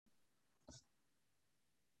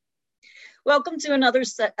Welcome to another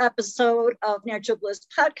episode of Natural Bliss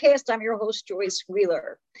Podcast. I'm your host, Joyce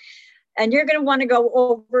Wheeler. And you're going to want to go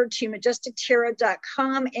over to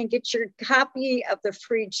majesticterra.com and get your copy of the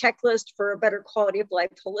free checklist for a better quality of life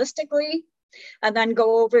holistically. And then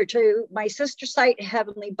go over to my sister site,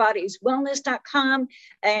 heavenlybodieswellness.com,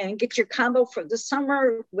 and get your combo for the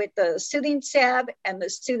summer with the Soothing Salve and the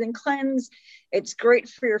Soothing Cleanse. It's great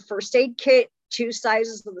for your first aid kit. 2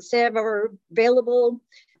 sizes of the salve are available.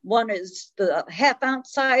 One is the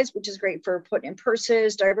half-ounce size, which is great for putting in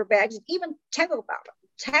purses, diaper bags, and even tackle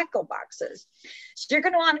boxes. So you're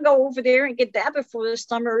going to want to go over there and get that before the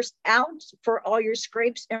summer's out for all your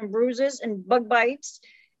scrapes and bruises and bug bites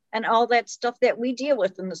and all that stuff that we deal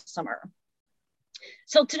with in the summer.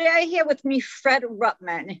 So today I have with me Fred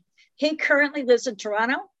Ruttman. He currently lives in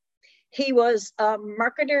Toronto. He was a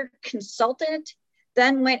marketer consultant,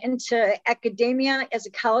 then went into academia as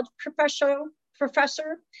a college professor,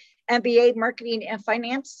 MBA marketing and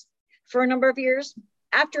finance for a number of years.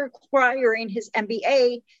 After acquiring his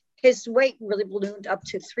MBA, his weight really ballooned up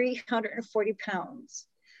to 340 pounds.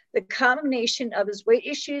 The combination of his weight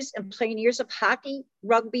issues and playing years of hockey,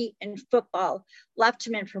 rugby, and football left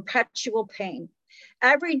him in perpetual pain.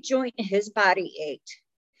 Every joint in his body ached.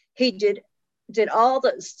 He did all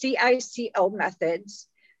the CICO methods,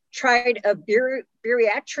 tried a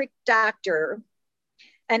bariatric doctor,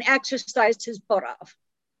 and exercised his butt off,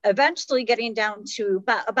 eventually getting down to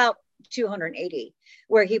about 280,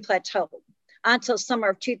 where he plateaued, until summer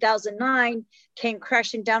of 2009 came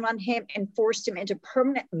crashing down on him and forced him into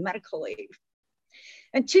permanent medical leave.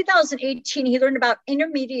 In 2018, he learned about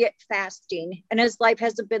intermediate fasting, and his life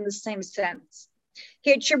hasn't been the same since.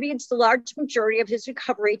 He attributes the large majority of his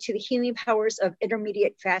recovery to the healing powers of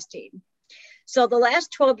intermediate fasting. So the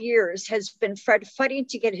last 12 years has been Fred fighting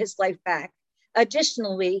to get his life back.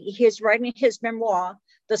 Additionally, he is writing his memoir,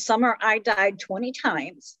 The Summer I Died 20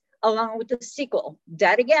 Times, along with the sequel,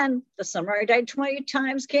 Dead Again, The Summer I Died 20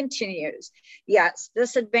 Times continues. Yes,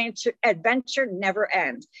 this adventure never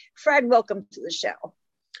ends. Fred, welcome to the show.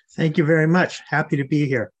 Thank you very much. Happy to be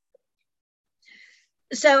here.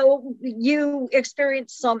 So you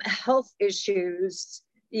experienced some health issues.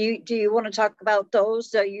 Do you want to talk about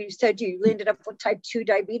those? You said you ended up with type 2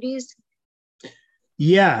 diabetes.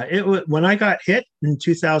 Yeah, when I got hit in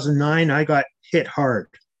 2009, I got hit hard.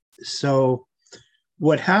 So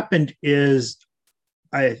what happened is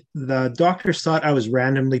the doctors thought I was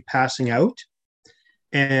randomly passing out.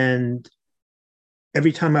 And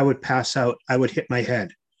every time I would pass out, I would hit my head.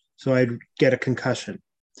 So I'd get a concussion.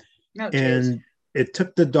 Oh, and it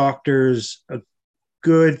took the doctors a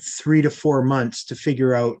good 3 to 4 months to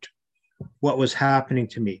figure out what was happening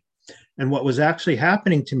to me. And what was actually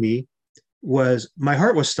happening to me was my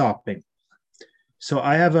heart was stopping. So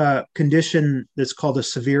I have a condition that's called a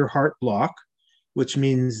severe heart block, which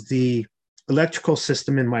means the electrical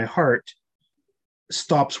system in my heart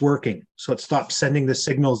stops working. So it stops sending the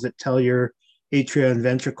signals that tell your atria and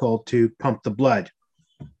ventricle to pump the blood.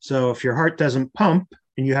 So if your heart doesn't pump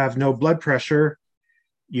and you have no blood pressure,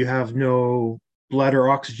 you have no blood or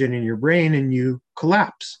oxygen in your brain and you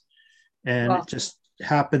collapse. And Wow. It just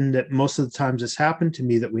happened that most of the times it's happened to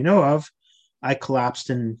me that we know of, I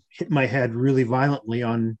collapsed and hit my head really violently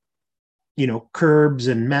on, curbs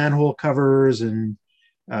and manhole covers and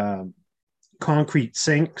concrete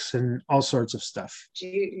sinks and all sorts of stuff.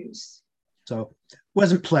 Jeez. So it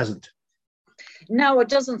wasn't pleasant. No, it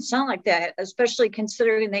doesn't sound like that, especially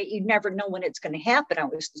considering that you never know when it's going to happen, I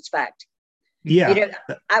would suspect. Yeah.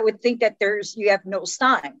 I would think that you have no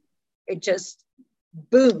sign. It just,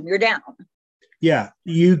 boom, you're down. Yeah.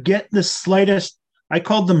 You get the slightest, I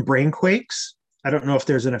called them brain quakes. I don't know if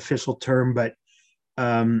there's an official term, but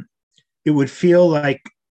it would feel like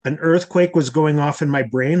an earthquake was going off in my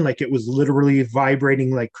brain, like it was literally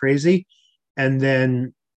vibrating like crazy. And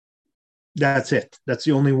then that's it. That's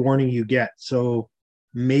the only warning you get. So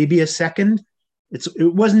maybe a second.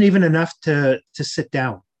 It wasn't even enough to sit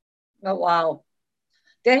down. Oh, wow.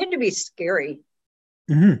 That had to be scary.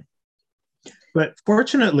 Mm-hmm. But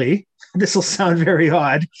fortunately, this will sound very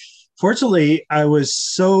odd. Fortunately, I was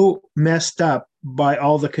so messed up by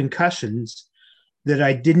all the concussions that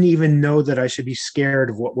I didn't even know that I should be scared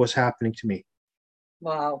of what was happening to me.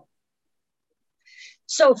 Wow.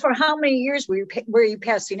 So for how many years were you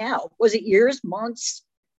passing out? Was it years, months?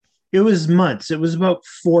 It was months. It was about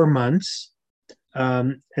 4 months.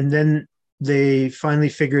 And then they finally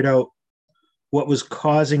figured out what was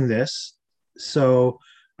causing this. So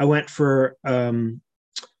I went for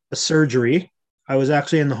a surgery. I was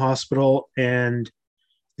actually in the hospital and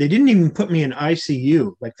they didn't even put me in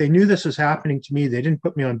ICU. Like they knew this was happening to me. They didn't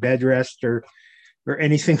put me on bed rest or or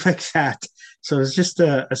anything like that. So it's just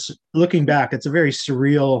looking back, it's a very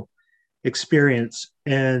surreal experience.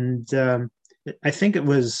 And I think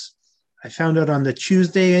I found out on the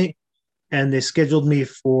Tuesday, and they scheduled me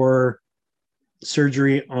for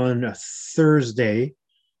surgery on a Thursday.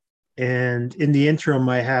 And in the interim,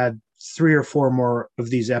 I had 3 or 4 more of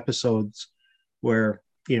these episodes where,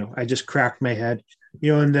 I just cracked my head.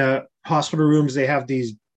 In the hospital rooms, they have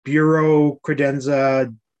these bureau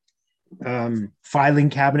credenza filing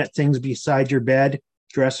cabinet things beside your bed,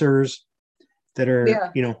 dressers that are,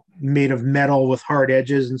 made of metal with hard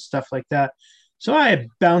edges and stuff like that. So I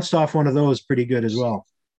bounced off one of those pretty good as well.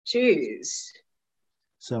 Jeez.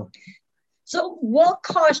 So what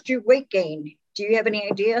caused your weight gain? Do you have any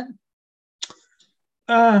idea?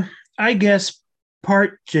 I guess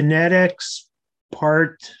part genetics,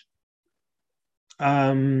 part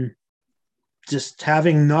just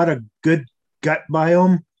having not a good gut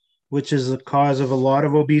biome, which is the cause of a lot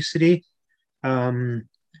of obesity. And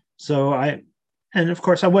of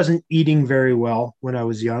course, I wasn't eating very well when I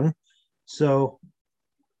was young. So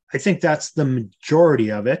I think that's the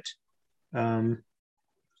majority of it.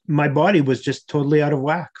 My body was just totally out of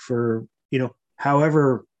whack for,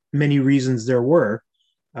 however many reasons there were.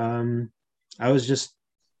 I was just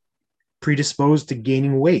predisposed to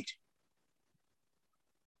gaining weight.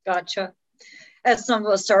 Gotcha. As some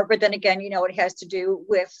of us are, but then again, it has to do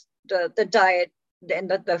with the diet and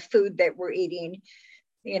the food that we're eating.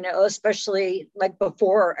 Especially like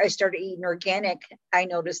before I started eating organic, I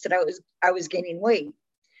noticed that I was gaining weight.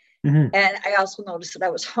 Mm-hmm. And I also noticed that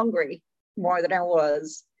I was hungry more than I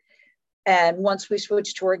was. And once we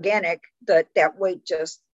switched to organic, that weight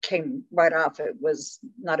just came right off. It was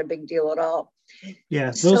not a big deal at all.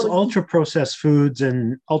 Yeah, those ultra processed foods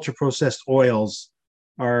and ultra processed oils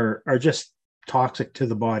are just toxic to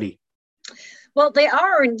the body. Well, they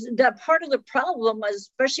are, and that part of the problem,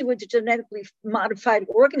 especially with the genetically modified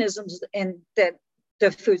organisms and that the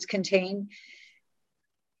foods contain.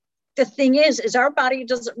 The thing is our body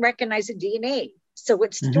doesn't recognize the DNA, so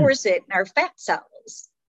it stores it in our fat cells.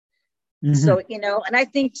 Mm-hmm. So, and I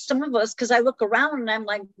think some of us, because I look around and I'm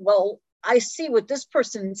like, well, I see what this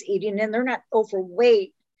person's eating and they're not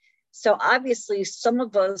overweight. So obviously some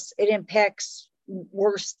of us, it impacts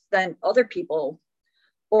worse than other people.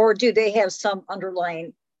 Or do they have some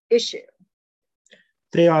underlying issue?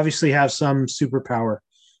 They obviously have some superpower.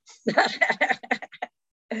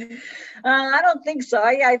 I don't think so.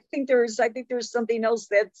 I think there's something else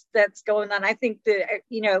that's going on. I think that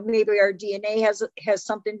maybe our DNA has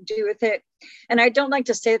something to do with it. And I don't like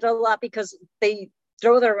to say that a lot because they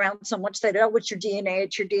throw that around so much that, oh, what's your DNA?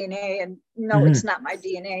 It's your DNA. And no, It's not my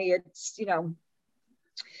DNA. It's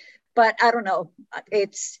but I don't know.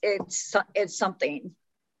 It's something.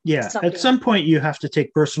 Yeah. At some point you have to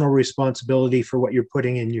take personal responsibility for what you're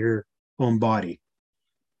putting in your own body.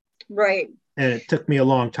 Right. And it took me a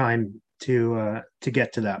long time to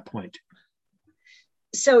get to that point.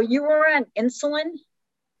 So you were on insulin?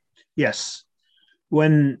 Yes.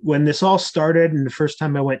 When this all started, and the first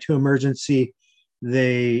time I went to emergency,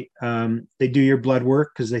 they do your blood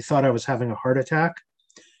work because they thought I was having a heart attack.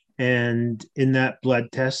 And in that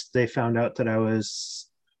blood test, they found out that I was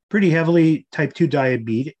pretty heavily type 2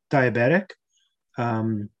 diabetic.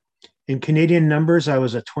 In Canadian numbers, I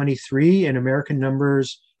was a 23. In American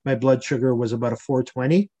numbers, my blood sugar was about a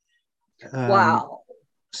 420. Wow.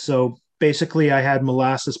 So basically I had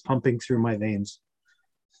molasses pumping through my veins.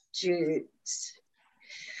 Jeez.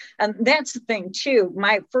 And that's the thing too.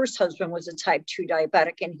 My first husband was a type 2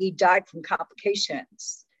 diabetic and he died from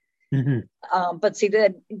complications. Mm-hmm. But see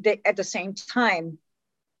that at the same time,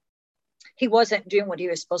 he wasn't doing what he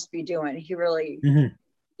was supposed to be doing. He really,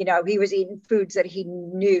 he was eating foods that he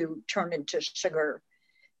knew turned into sugar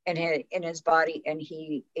in his body, and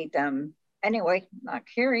he ate them anyway, not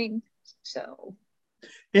caring. So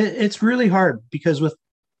it's really hard because with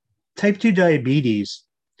type 2 diabetes,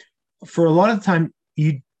 for a lot of the time,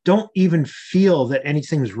 you don't even feel that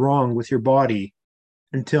anything's wrong with your body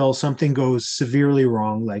until something goes severely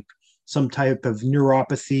wrong, like some type of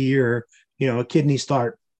neuropathy or, a kidney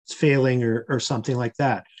starts failing or something like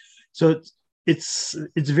that. So it's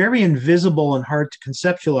very invisible and hard to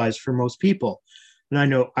conceptualize for most people. And I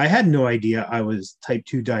know I had no idea I was type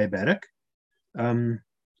 2 diabetic.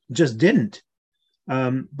 Just didn't.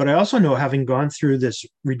 But I also know, having gone through this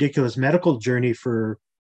ridiculous medical journey for,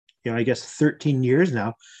 I guess 13 years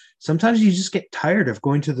now, sometimes you just get tired of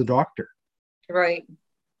going to the doctor. Right.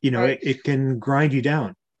 Right. It can grind you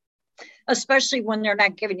down. Especially when they're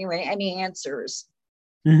not giving you any answers.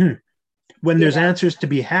 Mm-hmm. When there's answers to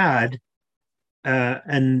be had,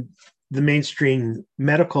 and the mainstream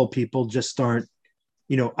medical people just aren't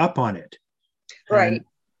up on it. Right. And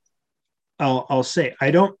I'll say,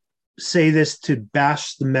 I don't say this to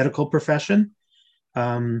bash the medical profession,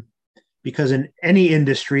 because in any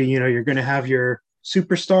industry, you're going to have your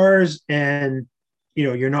superstars and,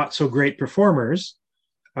 your not so great performers.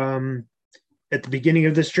 At the beginning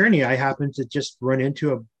of this journey, I happened to just run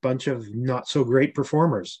into a bunch of not so great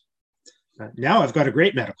performers. Now I've got a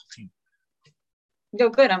great medical team. No,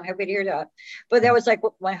 good. I'm happy to hear that. But that was like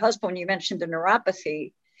my husband, when you mentioned the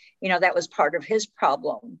neuropathy, that was part of his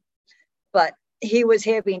problem. But he was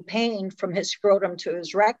having pain from his scrotum to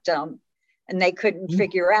his rectum, and they couldn't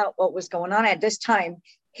figure out what was going on. At this time,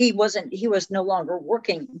 he was no longer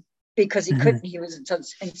working because he couldn't, he was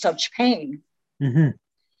in such pain. And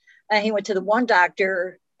he went to the one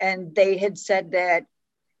doctor, and they had said that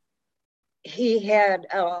he had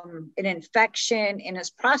an infection in his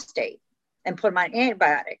prostate and put him on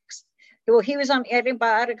antibiotics. Well, he was on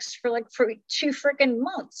antibiotics for 2 freaking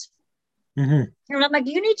months. And I'm like,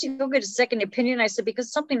 you need to go get a second opinion. I said,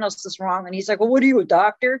 because something else is wrong. And he's like, well, what are you, a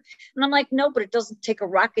doctor? And I'm like, no, but it doesn't take a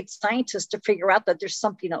rocket scientist to figure out that there's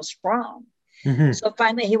something else wrong. So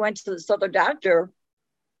finally he went to this other doctor,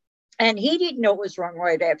 and he didn't know what was wrong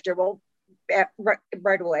right after. Well,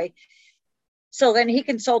 right away. So then he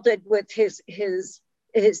consulted with his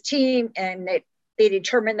team, and they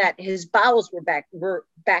determined that his bowels were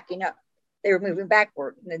backing up. They were moving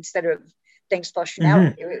backward, and instead of things flushing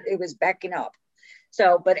out, it was backing up.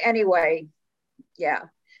 So, but anyway, yeah.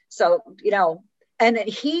 So, and then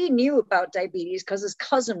he knew about diabetes because his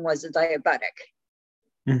cousin was a diabetic.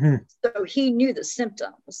 So he knew the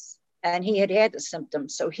symptoms, and he had the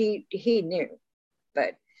symptoms. So he knew.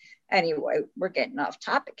 But anyway, we're getting off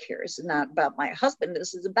topic here. This is not about my husband.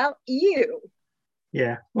 This is about you.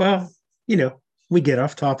 Yeah. Well, we get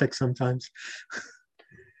off topic sometimes.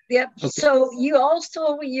 Yep. Okay. So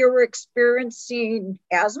you were experiencing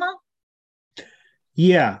asthma?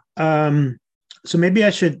 Yeah. So maybe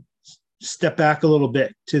I should step back a little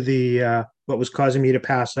bit to the what was causing me to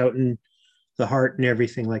pass out in the heart and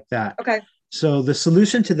everything like that. Okay. So the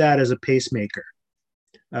solution to that is a pacemaker.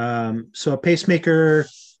 So a pacemaker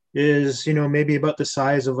is, maybe about the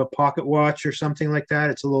size of a pocket watch or something like that.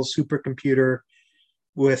 It's a little supercomputer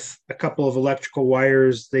with a couple of electrical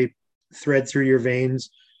wires. They thread through your veins,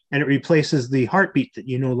 and it replaces the heartbeat that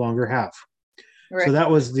you no longer have. Right. So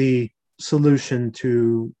that was the solution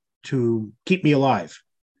to keep me alive.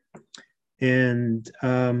 And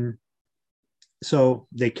so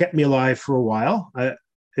they kept me alive for a while.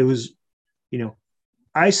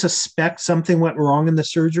 I suspect something went wrong in the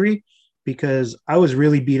surgery, because I was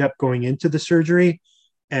really beat up going into the surgery,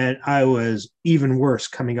 and I was even worse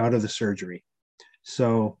coming out of the surgery.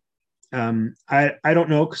 So I don't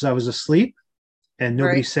know, because I was asleep and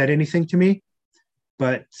nobody said anything to me,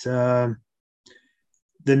 but the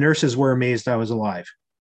nurses were amazed I was alive.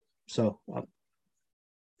 So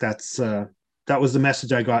that was the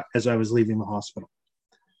message I got as I was leaving the hospital.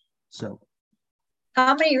 So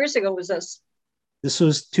how many years ago was this? This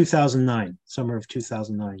was 2009, summer of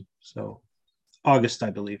 2009. So August,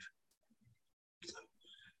 I believe.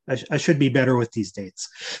 I should be better with these dates.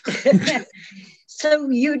 So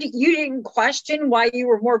you didn't question why you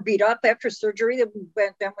were more beat up after surgery than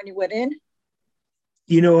when you went in?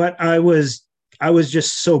 You know what? I was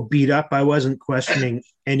just so beat up. I wasn't questioning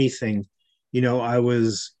anything. I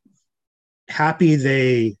was happy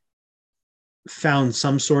they found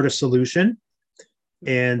some sort of solution,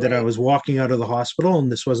 and that I was walking out of the hospital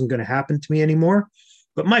and this wasn't going to happen to me anymore.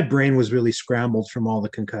 But my brain was really scrambled from all the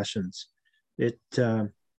concussions.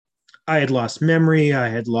 I had lost memory. I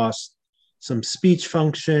had lost some speech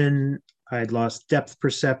function. I had lost depth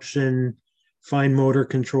perception, fine motor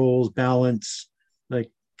controls, balance, like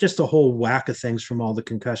just a whole whack of things from all the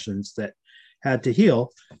concussions that had to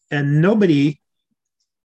heal. And nobody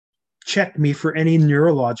checked me for any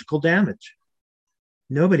neurological damage.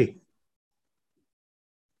 Nobody.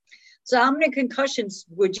 So how many concussions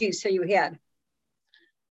would you say you had?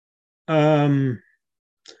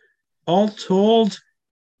 All told,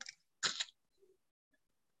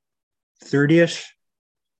 30-ish.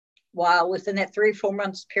 Wow, within that 3-4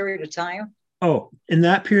 months period of time? Oh, in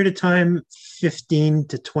that period of time, 15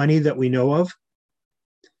 to 20 that we know of.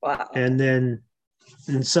 Wow. And then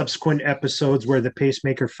in subsequent episodes where the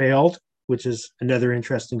pacemaker failed, which is another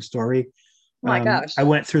interesting story. Oh my gosh. I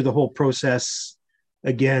went through the whole process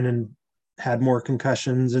again and had more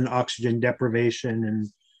concussions and oxygen deprivation and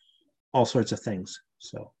all sorts of things.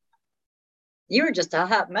 So you were just a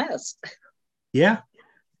hot mess. Yeah.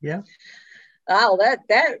 Wow,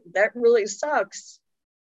 that really sucks.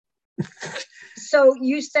 So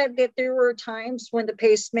you said that there were times when the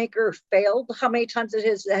pacemaker failed. How many times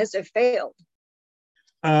has it failed?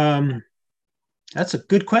 That's a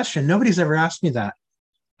good question. Nobody's ever asked me that.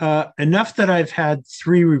 Enough that I've had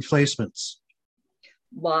 3 replacements.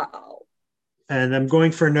 Wow. And I'm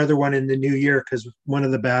going for another one in the new year because one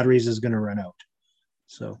of the batteries is going to run out.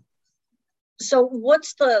 So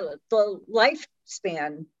what's the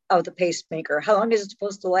lifespan of the pacemaker? How long is it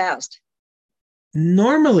supposed to last?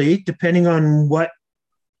 Normally, depending on what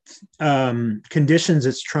conditions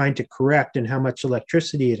it's trying to correct and how much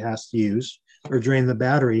electricity it has to use or drain the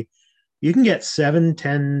battery, you can get 7,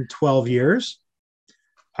 10, 12 years.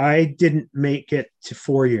 I didn't make it to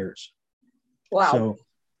 4 years. Wow. So,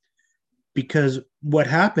 because what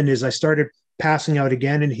happened is I started passing out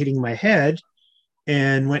again and hitting my head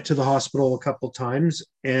and went to the hospital a couple times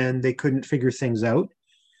and they couldn't figure things out.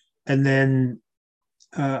 And then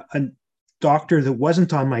a doctor that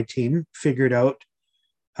wasn't on my team figured out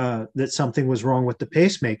that something was wrong with the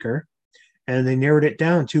pacemaker, and they narrowed it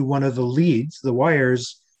down to one of the leads, the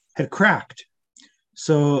wires had cracked.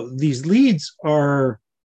 So these leads are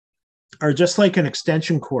just like an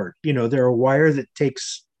extension cord. They're a wire that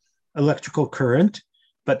takes electrical current,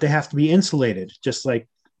 but they have to be insulated, just like,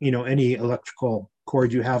 any electrical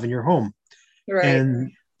cord you have in your home. Right.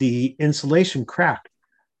 And the insulation cracked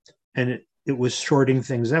and it was shorting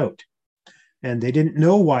things out. And they didn't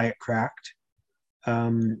know why it cracked.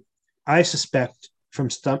 I suspect from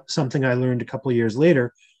something I learned a couple of years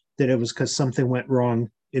later that it was because something went wrong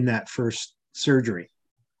in that first surgery.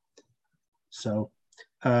 So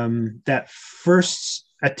that first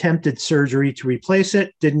attempted surgery to replace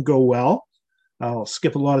it didn't go well. I'll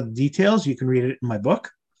skip a lot of the details. You can read it in my book.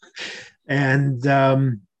 And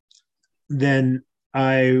then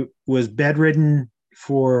I was bedridden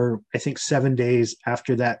for, I think, 7 days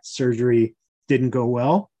after that surgery didn't go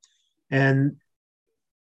well. And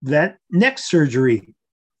that next surgery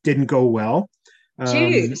didn't go well.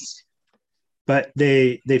 Jeez. But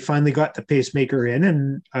they finally got the pacemaker in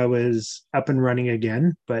and I was up and running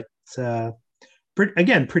again, but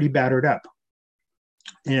pretty battered up.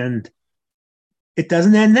 And it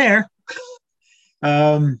doesn't end there.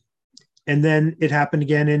 And then it happened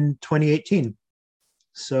again in 2018.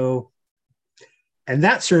 So, and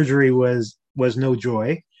that surgery was no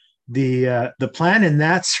joy. The plan in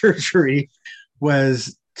that surgery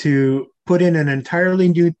was to put in an entirely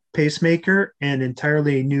new pacemaker and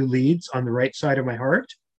entirely new leads on the right side of my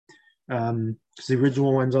heart. Because the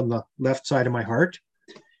original one's on the left side of my heart.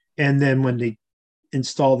 And then when they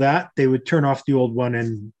install that, they would turn off the old one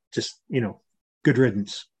and just, good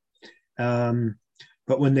riddance.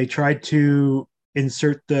 But when they tried to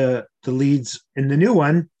insert the leads in the new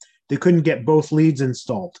one, they couldn't get both leads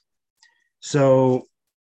installed. So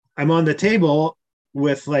I'm on the table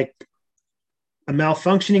with like a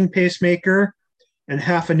malfunctioning pacemaker and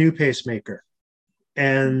half a new pacemaker.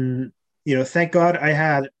 And, thank God I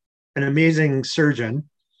had an amazing surgeon,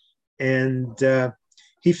 and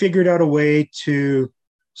he figured out a way to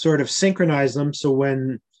sort of synchronize them. So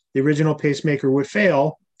when the original pacemaker would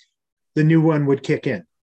fail, the new one would kick in.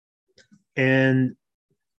 And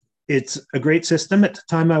it's a great system. At the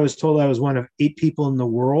time, I was told I was one of 8 people in the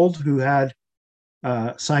world who had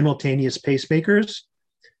simultaneous pacemakers.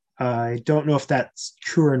 I don't know if that's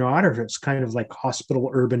true or not, or if it's kind of like hospital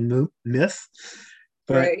urban myth,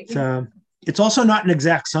 but right. It's also not an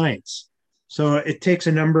exact science. So it takes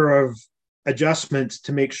a number of adjustments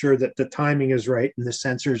to make sure that the timing is right and the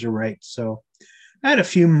sensors are right. So I had a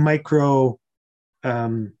few micro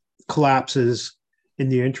collapses in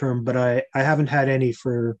the interim, but I haven't had any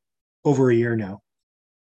for over a year now.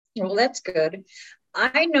 Well, that's good.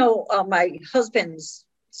 I know my husband's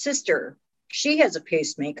sister, she has a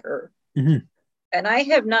pacemaker, mm-hmm. and I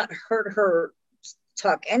have not heard her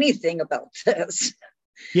talk anything about this.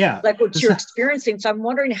 Yeah. Like what you're experiencing. So I'm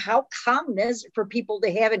wondering how common is it for people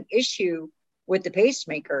to have an issue with the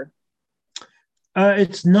pacemaker?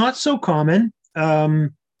 It's not so common.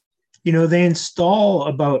 They install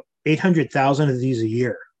about 800,000 of these a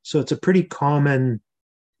year. So it's a pretty common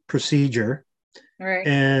procedure. Right.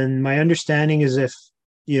 And my understanding is if,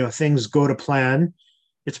 things go to plan,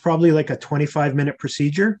 it's probably like a 25-minute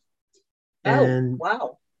procedure. Oh, and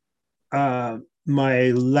wow. My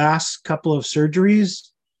last couple of surgeries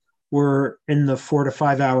were in the 4 to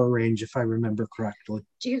 5 hour range, if I remember correctly.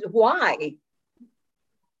 Geez, why?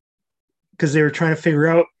 Because they were trying to figure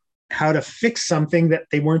out how to fix something that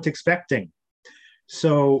they weren't expecting.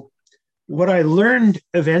 So what I learned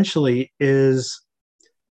eventually is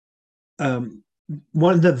one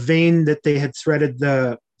of the vein that they had threaded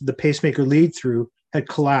the pacemaker lead through had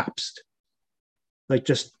collapsed, like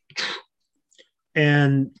just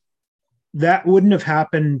And that wouldn't have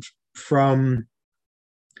happened from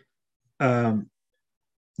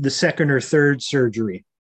the second or third surgery.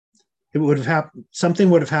 It would have happened, something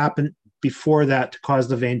would have happened before that to cause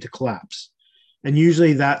the vein to collapse. And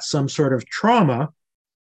usually that's some sort of trauma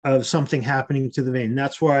of something happening to the vein.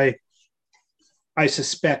 That's why I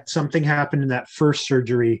suspect something happened in that first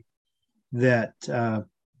surgery that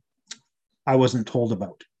I wasn't told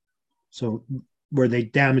about. So where they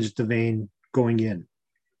damaged the vein going in.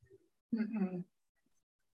 Mm-mm.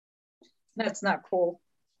 That's not cool.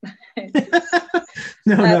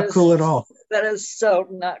 No, not cool at all. That is so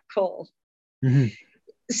not cool. Mm-hmm.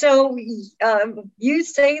 So you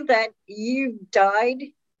say that you died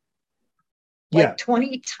like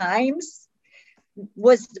 20 times.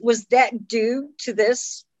 Was that due to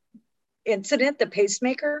this incident, the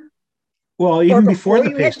pacemaker? Well, even before the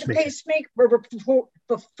pacemaker, or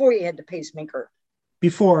before you had the pacemaker?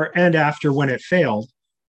 Before and after when it failed.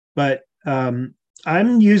 But I'm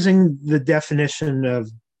using the definition of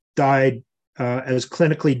died as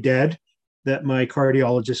clinically dead that my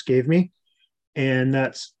cardiologist gave me. And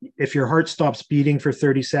that's if your heart stops beating for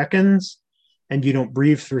 30 seconds and you don't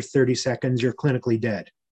breathe for 30 seconds, you're clinically dead.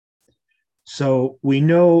 So we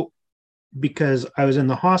know, because I was in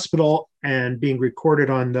the hospital and being recorded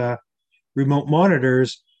on the remote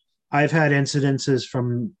monitors, I've had incidences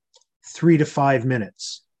from 3 to 5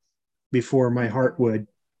 minutes before my heart would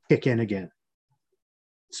kick in again.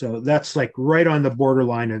 So that's like right on the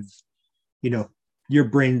borderline of,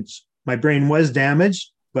 my brain was damaged,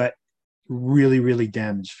 but really, really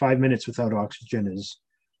damaged. 5 minutes without oxygen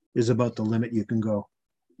is about the limit you can go.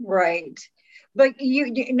 Right. But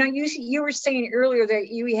you were saying earlier that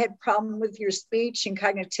you had problem with your speech and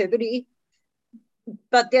cognitivity,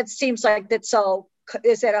 but that seems like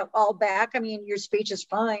is that all back? I mean, your speech is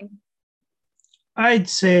fine. I'd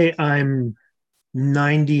say I'm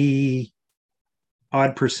 90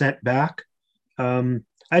 odd percent back. I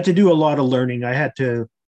had to do a lot of learning. I had to,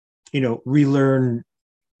 relearn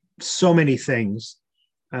so many things.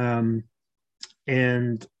 And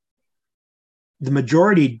the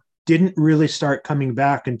majority didn't really start coming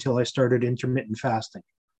back until I started intermittent fasting.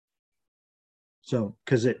 So,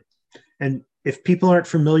 and if people aren't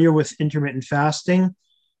familiar with intermittent fasting,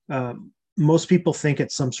 most people think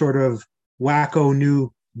it's some sort of wacko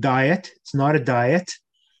new diet. It's not a diet.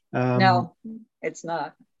 No, it's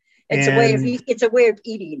not. It's a way of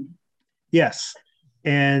eating. Yes.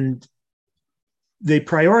 And they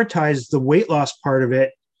prioritize the weight loss part of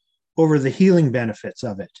it over the healing benefits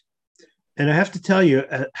of it. And I have to tell you,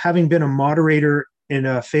 having been a moderator in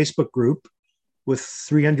a Facebook group with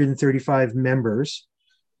 335 members,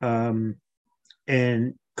 and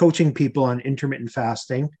coaching people on intermittent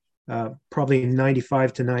fasting, probably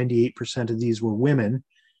 95 to 98% of these were women.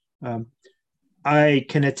 I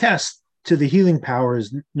can attest to the healing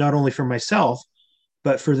powers, not only for myself,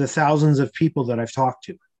 but for the thousands of people that I've talked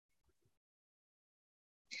to.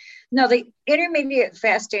 Now, the intermediate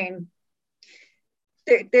fasting,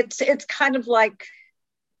 it's kind of like,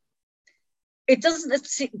 it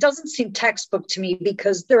doesn't seem textbook to me,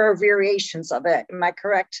 because there are variations of it. Am I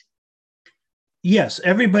correct? Yes,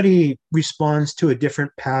 everybody responds to a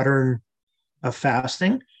different pattern of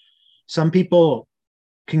fasting. Some people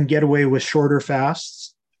can get away with shorter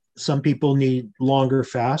fasts. Some people need longer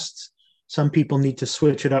fasts. Some people need to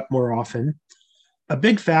switch it up more often. A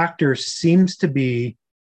big factor seems to be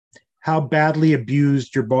how badly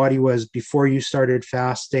abused your body was before you started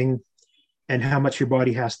fasting and how much your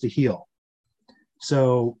body has to heal.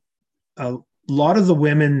 So a lot of the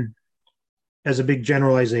women, as a big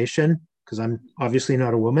generalization, because I'm obviously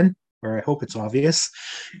not a woman, or I hope it's obvious.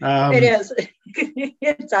 It is.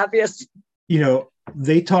 It's obvious.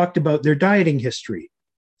 They talked about their dieting history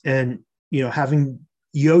and, having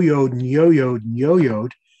yo-yoed and yo-yoed and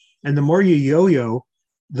yo-yoed. And the more you yo-yo,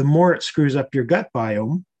 the more it screws up your gut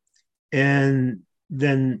biome. And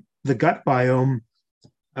then the gut biome,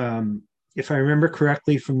 if I remember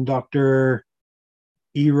correctly from Dr.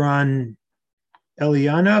 Eran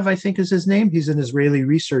Elianov, I think is his name. He's an Israeli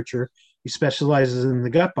researcher. He specializes in the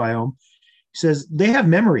gut biome. He says they have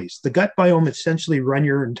memories. The gut biome essentially run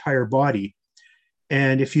your entire body.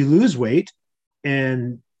 And if you lose weight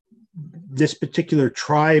and this particular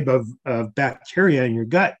tribe of bacteria in your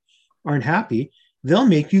gut aren't happy, they'll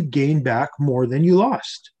make you gain back more than you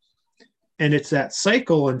lost. And it's that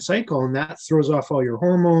cycle, and that throws off all your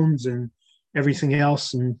hormones and everything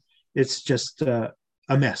else. And it's just a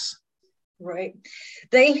mess. Right.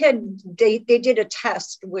 They did a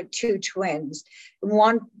test with two twins.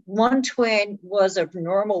 One twin was of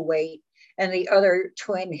normal weight, and the other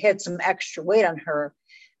twin had some extra weight on her.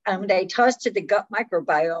 They tested the gut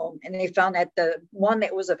microbiome, and they found that the one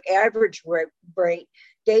that was of average rate,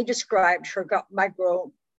 they described her gut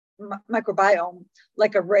microbiome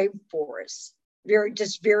like a rainforest,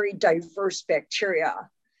 very diverse bacteria.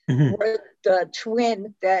 Mm-hmm. Where the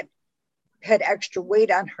twin that had extra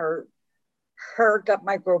weight on her gut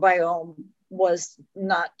microbiome wasn't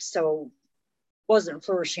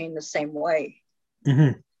flourishing the same way.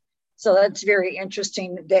 Mm-hmm. So that's very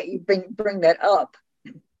interesting that you bring that up.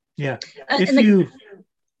 Yeah.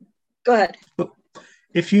 Go ahead.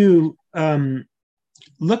 If you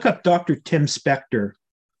look up Dr. Tim Spector,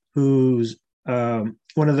 who's one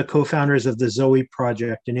of the co-founders of the Zoe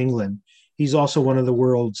Project in England, he's also one of the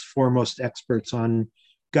world's foremost experts on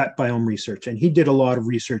gut biome research. And he did a lot of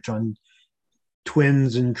research on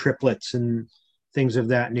twins and triplets and things of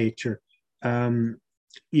that nature.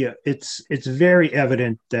 It's very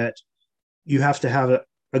evident that you have to have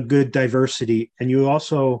a good diversity, and you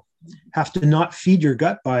also have to not feed your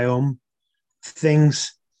gut biome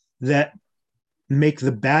things that make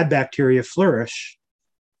the bad bacteria flourish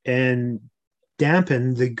and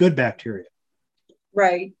dampen the good bacteria.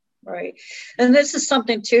 Right. And this is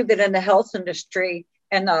something too that in the health industry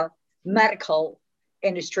and the medical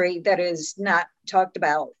industry that is not talked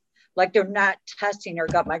about. Like, they're not testing our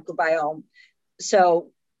gut microbiome.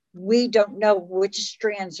 So we don't know which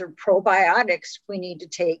strands of probiotics we need to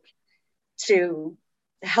take to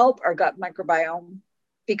help our gut microbiome,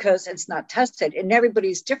 because it's not tested, and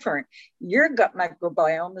everybody's different. Your gut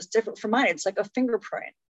microbiome is different from mine. It's like a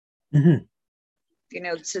fingerprint. Mm-hmm.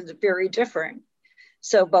 It's very different.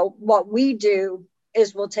 So, but what we do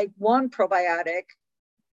is we'll take one probiotic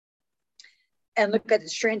and look at the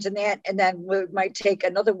strands in that, and then we might take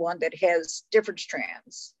another one that has different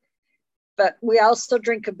strands. But we also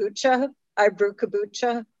drink kombucha. I brew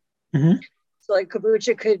kombucha. Mm-hmm. So, like,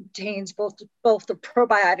 kombucha contains both the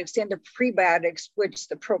probiotics and the prebiotics, which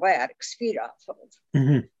the probiotics feed off of.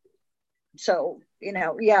 Mm-hmm. So,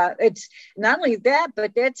 it's not only that,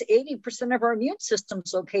 but that's 80% of our immune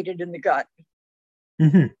system's located in the gut.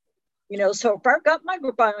 Mm-hmm. So if our gut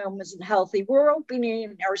microbiome isn't healthy, we're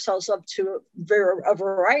opening ourselves up to a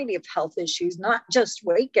variety of health issues, not just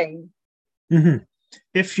weight gain. Mm-hmm.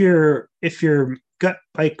 If your gut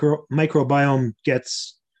microbiome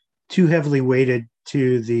gets too heavily weighted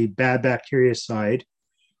to the bad bacteria side,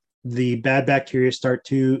 the bad bacteria start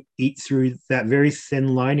to eat through that very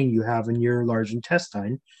thin lining you have in your large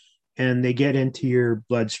intestine, and they get into your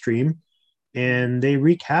bloodstream, and they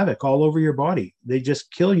wreak havoc all over your body. They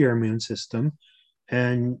just kill your immune system,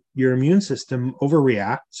 and your immune system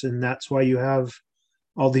overreacts, and that's why you have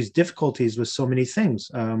all these difficulties with so many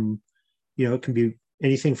things. It can be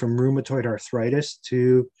anything from rheumatoid arthritis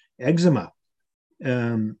to eczema.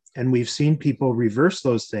 And we've seen people reverse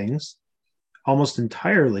those things almost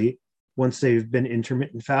entirely once they've been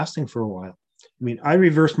intermittent fasting for a while. I mean, I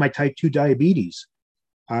reversed my type 2 diabetes.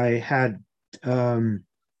 I had diabetic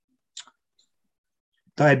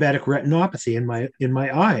retinopathy in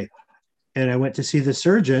my eye, and I went to see the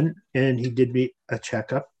surgeon, and he did me a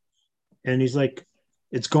checkup, and he's like,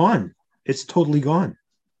 "It's gone. It's totally gone."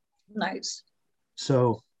 Nice.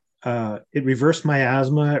 So it reversed my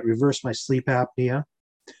asthma. It reversed my sleep apnea.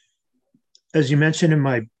 As you mentioned in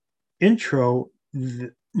my intro,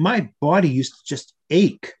 my body used to just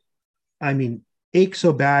ache. I mean, ache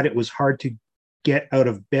so bad it was hard to get out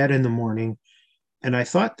of bed in the morning. And I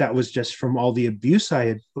thought that was just from all the abuse I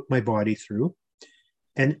had put my body through.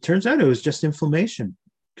 And it turns out it was just inflammation,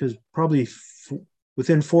 because probably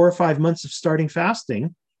within 4 or 5 months of starting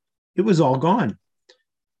fasting, it was all gone.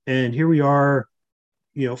 And here we are,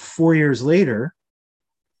 4 years later.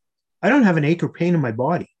 I don't have an ache or pain in my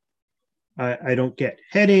body. I don't get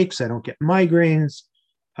headaches. I don't get migraines.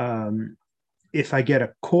 If I get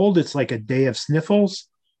a cold, it's like a day of sniffles,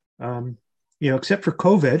 except for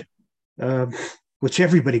COVID, which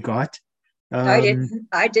everybody got. I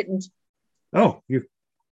didn't. Oh, you're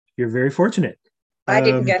very fortunate. I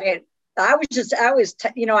didn't get it. I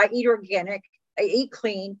eat organic. I eat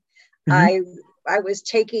clean. Mm-hmm. I was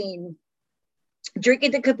drinking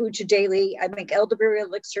the kombucha daily. I make elderberry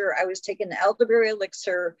elixir. I was taking the elderberry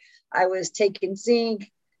elixir. I was taking zinc,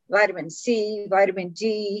 vitamin C, vitamin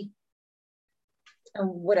D, and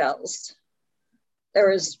what else? There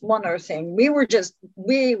was one other thing. We were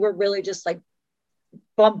really just like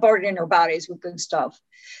bombarding our bodies with good stuff.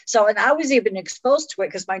 So, and I was even exposed to it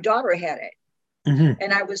because my daughter had it. Mm-hmm.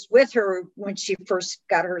 And I was with her when she first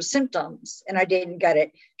got her symptoms, and I didn't get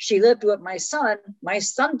it. She lived with my son. My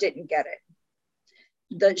son didn't get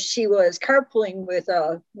it. She was carpooling with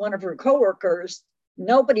one of her coworkers.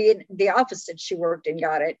 Nobody in the office that she worked in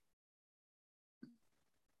got it.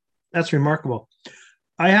 That's remarkable.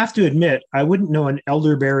 I have to admit, I wouldn't know an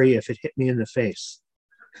elderberry if it hit me in the face.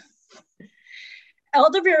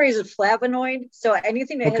 Elderberry is a flavonoid, so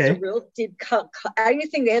anything that has a Okay. real deep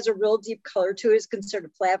anything that has a real deep color to it is considered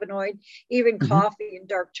a flavonoid. Even Hmm. coffee and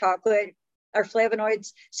dark chocolate are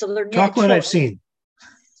flavonoids, so they're Chocolate I've natural. seen.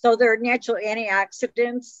 So they're natural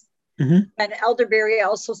antioxidants, Hmm. and elderberry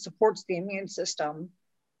also supports the immune system,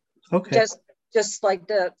 Okay. just just like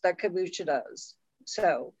the kombucha does.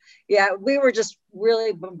 So yeah, we were just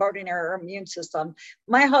really bombarding our immune system.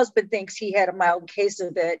 My husband thinks he had a mild case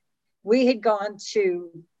of it. We had gone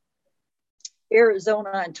to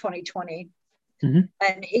Arizona in 2020, Hmm.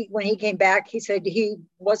 and when he came back, he said he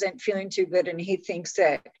wasn't feeling too good, and he thinks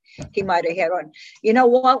that he might have had one. You know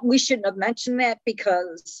what? We shouldn't have mentioned that,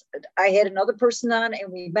 because I had another person on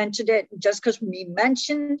and we mentioned it. Just because we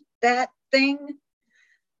mentioned that thing,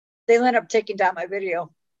 they ended up taking down my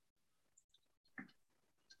video.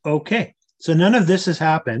 Okay. So none of this has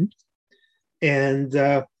happened. And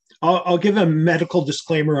I'll give a medical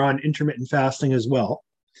disclaimer on intermittent fasting as well.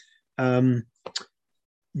 Um,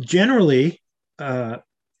 Generally, uh,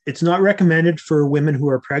 it's not recommended for women who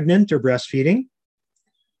are pregnant or breastfeeding,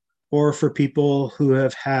 or for people who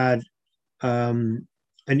have had an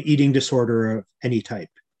eating disorder of any type.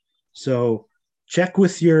 So check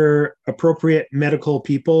with your appropriate medical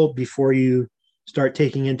people before you start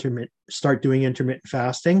doing intermittent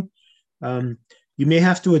fasting. Um, you may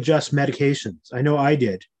have to adjust medications. I know I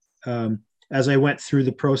did. As I went through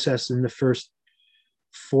the process in the first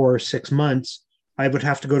 4 or 6 months, I would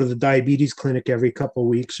have to go to the diabetes clinic every couple of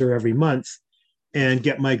weeks or every month and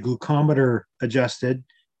get my glucometer adjusted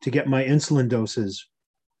to get my insulin doses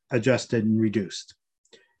adjusted and reduced.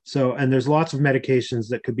 So, and there's lots of medications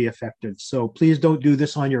that could be effective. So please don't do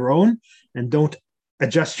this on your own, and don't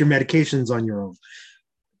adjust your medications on your own.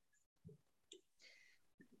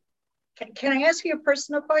 Can I ask you a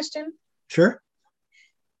personal question? Sure.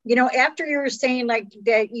 You know, after you were saying like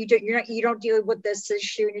that you don't deal with this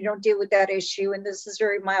issue and you don't deal with that issue, and this is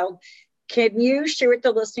very mild, can you share with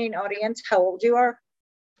the listening audience how old you are?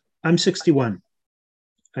 I'm 61.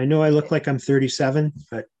 I know I look like I'm 37,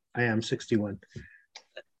 but I am 61.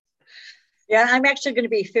 Yeah, I'm actually going to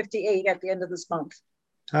be 58 at the end of this month.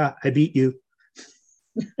 I beat you.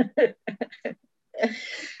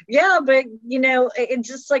 Yeah, but you know, it's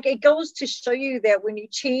just like it goes to show you that when you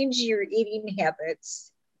change your eating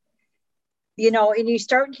habits, you know, and you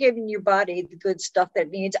start giving your body the good stuff that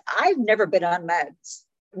it needs. I've never been on meds.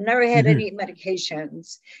 I've never had Mm-hmm. any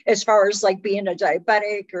medications as far as like being a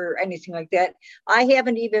diabetic or anything like that. I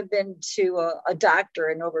haven't even been to a doctor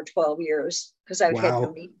in over 12 years because I've had no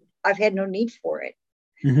Wow. need. I've had no need for it.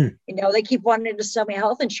 Mm-hmm. You know, they keep wanting to sell me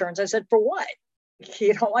health insurance. I said, for what?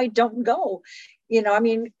 You know, I don't go. You know, I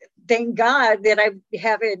mean, thank God that I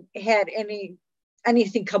haven't had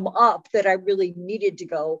anything come up that I really needed to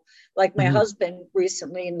go. Like my Mm-hmm. husband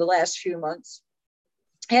recently in the last few months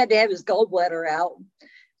had to have his gallbladder out.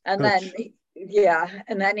 And then, Ouch. yeah,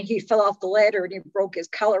 and then he fell off the ladder and he broke his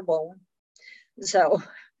collarbone. So,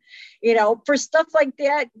 you know, for stuff like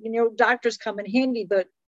that, you know, doctors come in handy, but,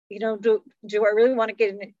 you know, do I really want to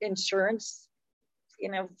get an insurance? You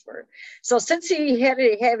know, for so since he had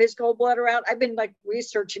to have his gallbladder out, I've been like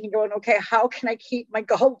researching and going, okay, how can I keep my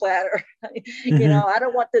gallbladder? You Mm-hmm. know, I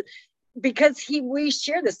don't want the because we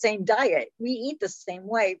share the same diet, we eat the same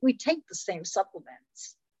way, we take the same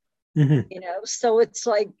supplements, Mm-hmm. you know, so it's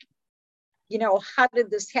like, you know, how did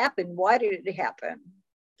this happen? Why did it happen?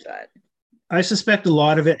 But I suspect a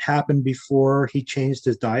lot of it happened before he changed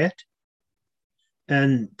his diet.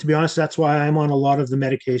 And to be honest, that's why I'm on a lot of the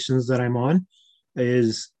medications that I'm on,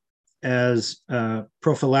 is as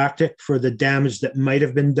prophylactic for the damage that might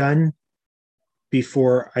have been done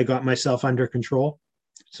before I got myself under control.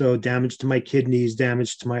 So damage to my kidneys,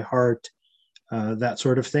 damage to my heart, that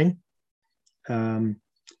sort of thing. Um,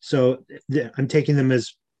 so I'm taking them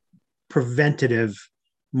as preventative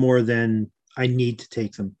more than I need to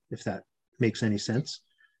take them, if that makes any sense.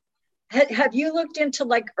 have you looked into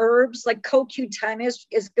like herbs? Like CoQ10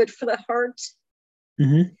 is good for the heart.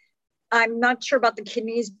 Mm-hmm. I'm not sure about the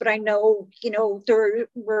kidneys, but I know, you know,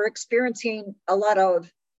 we're experiencing a lot of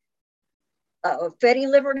fatty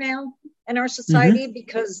liver now in our Mm-hmm. society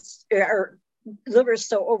because our liver is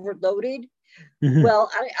so overloaded. Mm-hmm.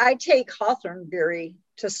 Well, I take hawthorn berry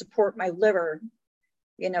to support my liver,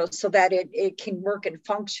 you know, so that it can work and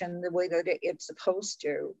function the way that it's supposed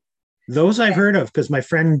to. Those I've And, heard of because my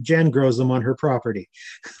friend Jen grows them on her property.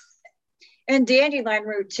 and dandelion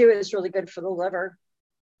root too is really good for the liver.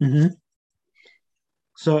 Mm-hmm.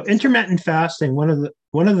 So So intermittent fasting, one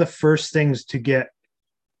of the first things to get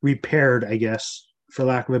repaired, I guess, for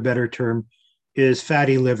lack of a better term, is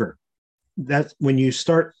fatty liver. That's when you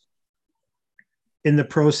start in the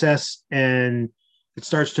process and it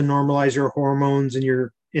starts to normalize your hormones and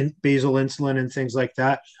your basal insulin and things like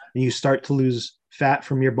that, and you start to lose fat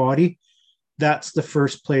from your body. That's the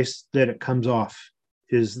first place that it comes off,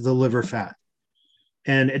 is the liver fat.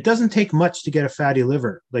 And it doesn't take much to get a fatty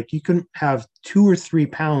liver. Like, you can have 2 or 3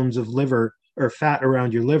 pounds of liver or fat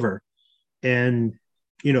around your liver, and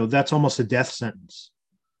that's almost a death sentence.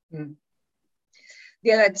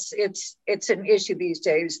 Yeah, it's an issue these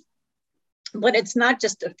days. But it's not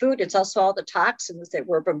just the food, it's also all the toxins that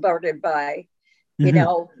we're bombarded by.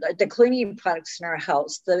 The cleaning products in our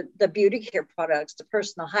house, the beauty care products, the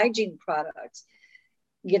personal hygiene products,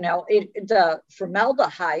 the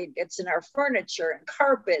formaldehyde, it's in our furniture and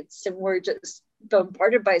carpets, and we're just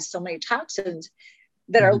bombarded by so many toxins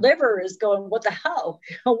that our liver is going, what the hell?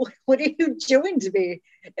 What are you doing to me?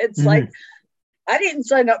 It's like, I didn't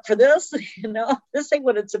sign up for this. This ain't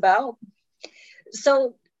what it's about.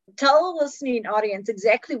 So tell the listening audience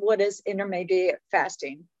exactly what is intermediate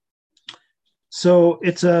fasting. So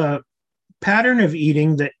it's a pattern of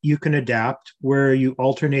eating that you can adapt, where you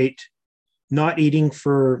alternate not eating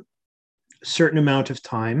for a certain amount of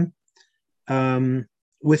time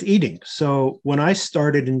with eating. So when I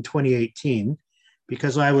started in 2018,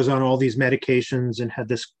 because I was on all these medications and had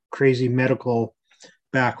this crazy medical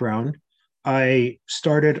background, I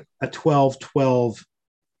started a 12-12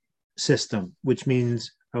 system, which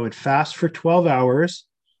means I would fast for 12 hours.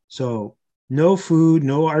 So no food,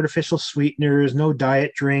 no artificial sweeteners, no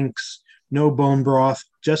diet drinks, no bone broth,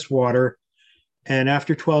 just water. And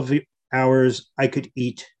after 12 hours, I could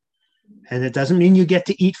eat. And it doesn't mean you get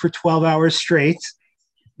to eat for 12 hours straight.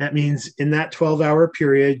 That means in that 12-hour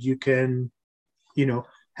period, you can,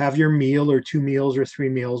 have your meal or 2 meals or 3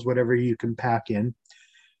 meals, whatever you can pack in.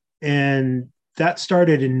 And that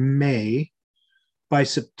started in May. By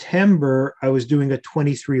September, I was doing a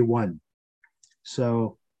 23-1.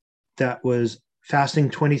 So that was fasting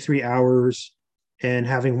 23 hours and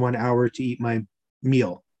having 1 hour to eat my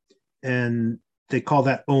meal. And they call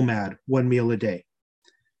that OMAD, 1 meal a day.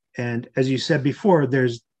 And as you said before,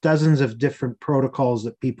 there's dozens of different protocols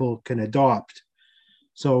that people can adopt.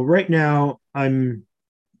 So right now I'm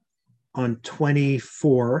on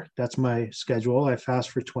 24. That's my schedule. I fast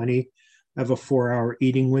for 20. I have a 4-hour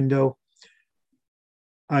eating window.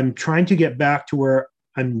 I'm trying to get back to where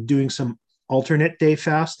I'm doing some alternate day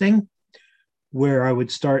fasting, where I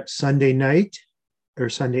would start Sunday night or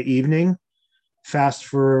Sunday evening, fast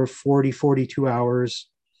for 40, 42 hours,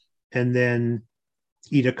 and then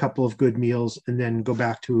eat a couple of good meals, and then go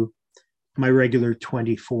back to my regular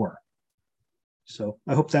 24. So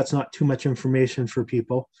I hope that's not too much information for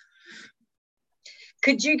people.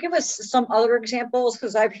 Could you give us some other examples?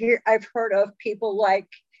 Because I've heard of people like,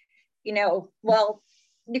 you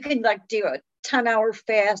can like do a 10-hour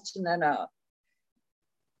fast and then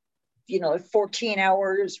 14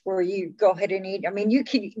 hours where you go ahead and eat. I mean, you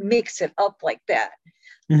can mix it up like that.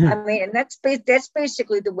 I mean, and that's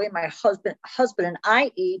basically the way my husband and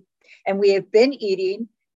I eat, and we have been eating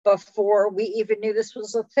before we even knew this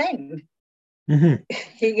was a thing.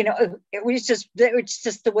 It was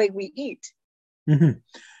just the way we eat.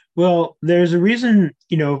 Well, there's a reason,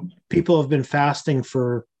 people have been fasting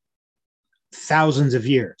for thousands of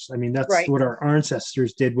years. I mean, that's right. What our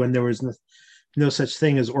ancestors did when there was no such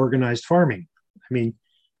thing as organized farming. I mean,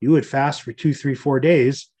 you would fast for 2, 3, 4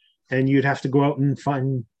 days, and you'd have to go out and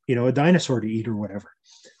find, a dinosaur to eat or whatever.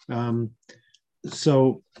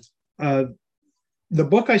 So the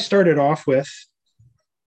book I started off with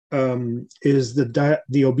is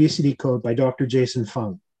the Obesity Code by Dr. Jason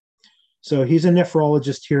Fung. So he's a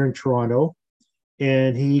nephrologist here in Toronto,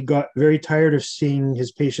 and he got very tired of seeing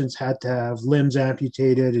his patients had to have limbs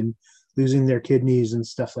amputated and losing their kidneys and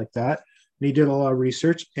stuff like that. And he did a lot of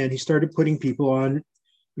research, and he started putting people on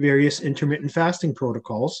various intermittent fasting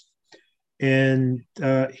protocols. And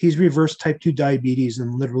he's reversed type 2 diabetes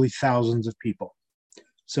in literally thousands of people.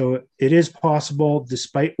 So it is possible,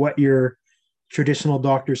 despite what your traditional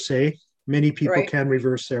doctors say, many people can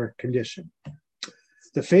reverse their condition.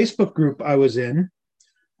 The Facebook group I was in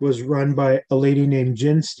was run by a lady named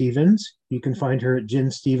Jen Stevens. You can find her at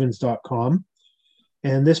jenstevens.com.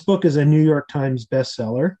 And this book is a New York Times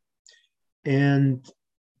bestseller. And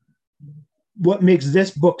what makes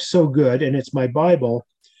this book so good, and it's my Bible,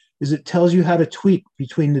 is it tells you how to tweak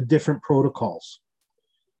between the different protocols.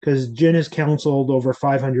 Because Jen has counseled over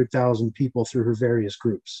 500,000 people through her various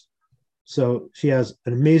groups. So she has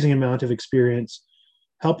an amazing amount of experience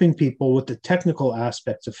helping people with the technical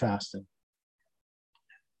aspects of fasting.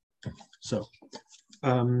 So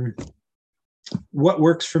what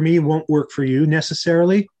works for me won't work for you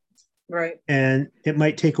necessarily. Right. And it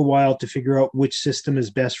might take a while to figure out which system is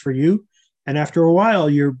best for you. And after a while,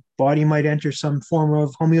 your body might enter some form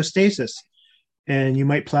of homeostasis and you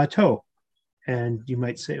might plateau and you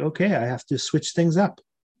might say, okay, I have to switch things up.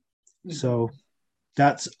 Mm-hmm. So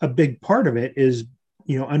that's a big part of it is,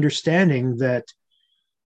 understanding that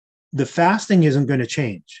the fasting isn't going to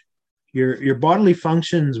change. Your bodily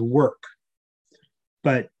functions work,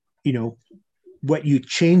 but what you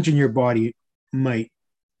change in your body might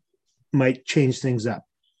change things up.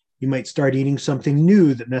 You might start eating something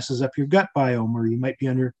new that messes up your gut biome, or you might be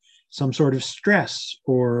under some sort of stress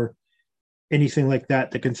or anything like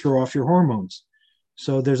that can throw off your hormones.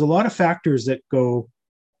 So there's a lot of factors that go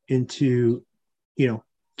into,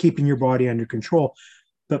 keeping your body under control.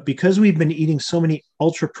 But because we've been eating so many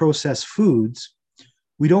ultra processed foods,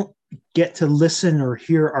 we don't get to listen or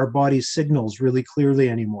hear our body's signals really clearly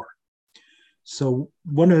anymore. So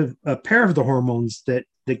a pair of the hormones that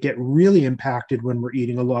get really impacted when we're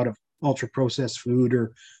eating a lot of ultra processed food,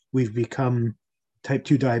 or we've become type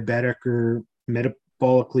 2 diabetic or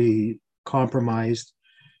metabolically compromised,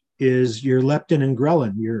 is your leptin and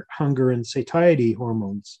ghrelin, your hunger and satiety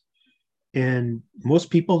hormones. And most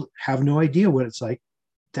people have no idea what it's like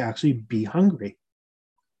to actually be hungry.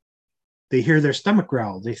 They hear their stomach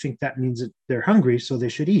growl. They think that means that they're hungry, so they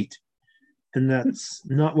should eat. And that's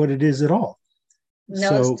not what it is at all.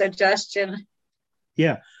 No, it's digestion.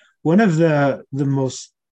 Yeah. One of the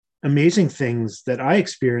most amazing things that I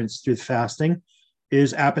experienced through fasting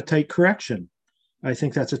is appetite correction. I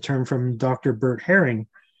think that's a term from Dr. Bert Herring,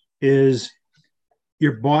 is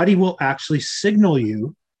your body will actually signal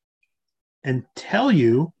you and tell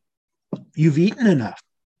you you've eaten enough.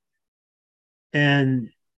 And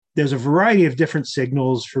there's a variety of different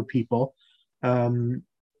signals for people.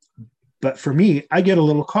 But for me, I get a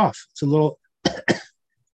little cough. It's a little,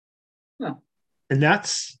 and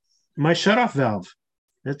that's my shutoff valve.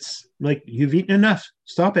 It's like, you've eaten enough.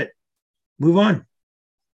 Stop it. Move on.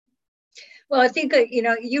 Well, I think,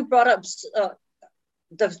 you brought up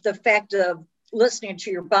the fact of listening to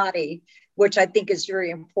your body, which I think is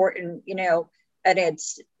very important, and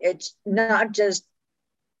it's not just,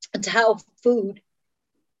 it's how food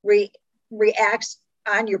reacts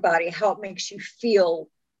on your body, how it makes you feel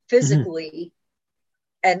physically,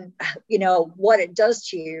 and, what it does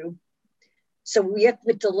to you. So we have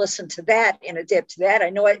to listen to that and adapt to that. I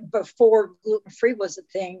know before gluten-free was a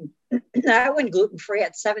thing, I went gluten-free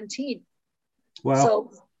at 17. Wow.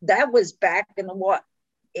 So that was back in the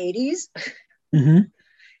 80s?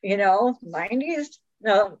 90s?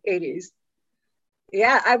 No, 80s.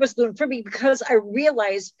 Yeah, I was gluten-free because I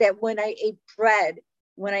realized that when I ate bread,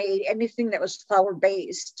 when I ate anything that was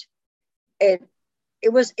flour-based, it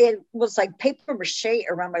was like paper mache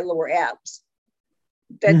around my lower abs.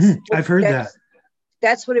 I've heard that.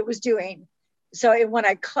 That's what it was doing. So when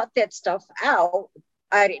I cut that stuff out,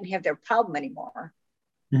 I didn't have that problem anymore.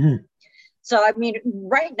 So, I mean,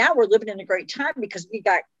 right now we're living in a great time because we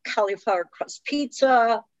got cauliflower crust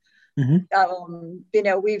pizza.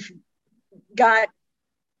 We've got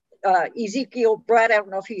Ezekiel bread. I don't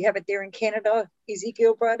know if you have it there in Canada.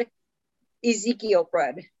 Ezekiel bread.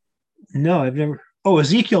 No, I've never. Oh,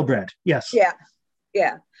 Ezekiel bread. Yes.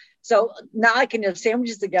 Yeah. So now I can have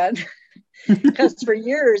sandwiches again because for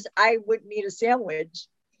years I wouldn't eat a sandwich.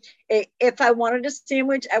 If I wanted a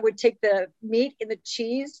sandwich, I would take the meat and the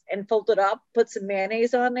cheese and fold it up, put some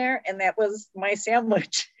mayonnaise on there, and that was my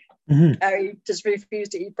sandwich. I just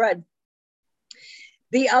refused to eat bread.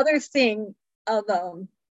 The other thing that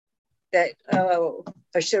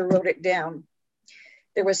I should have wrote it down.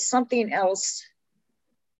 There was something else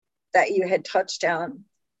that you had touched on.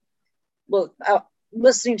 Well,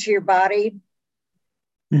 listening to your body.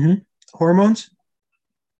 Hormones?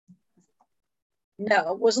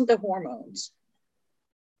 No, it wasn't the hormones.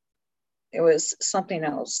 It was something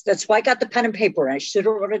else. That's why I got the pen and paper. I should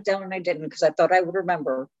have wrote it down and I didn't because I thought I would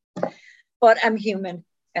remember. But I'm human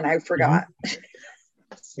and I forgot.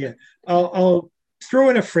 Yeah. I'll throw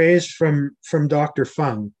in a phrase from Dr.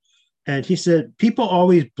 Fung. And he said, people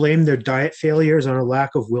always blame their diet failures on a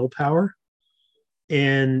lack of willpower.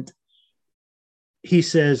 And he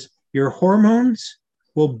says, your hormones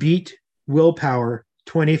will beat willpower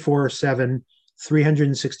 24/7,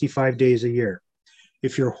 365 days a year.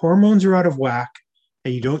 If your hormones are out of whack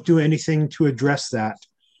and you don't do anything to address that,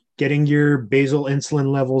 getting your basal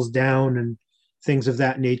insulin levels down and things of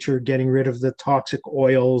that nature, getting rid of the toxic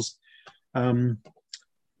oils,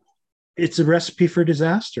 it's a recipe for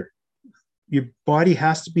disaster. Your body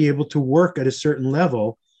has to be able to work at a certain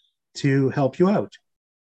level to help you out.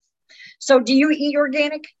 So do you eat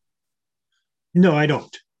organic? No, I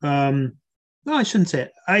don't. No, I shouldn't say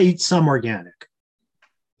it. I eat some organic,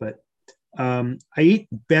 but I eat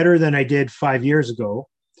better than I did 5 years ago.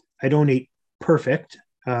 I don't eat perfect.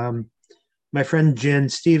 My friend Jen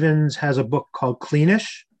Stevens has a book called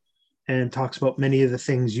Cleanish and talks about many of the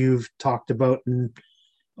things you've talked about and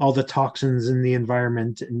all the toxins in the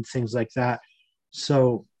environment and things like that.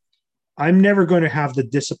 So I'm never going to have the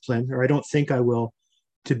discipline, or I don't think I will,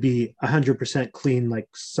 to be 100% clean like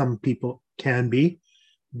some people can be,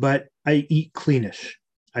 but I eat cleanish.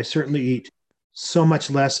 I certainly eat so much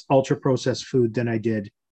less ultra processed food than I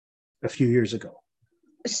did a few years ago.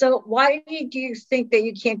 So why do you think that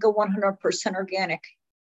you can't go 100% organic?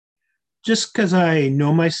 Just because I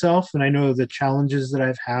know myself and I know the challenges that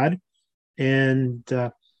I've had. And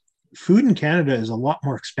food in Canada is a lot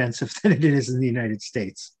more expensive than it is in the United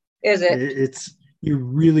States. Is it? It's you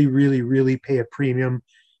really, really, really pay a premium.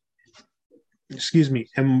 Excuse me,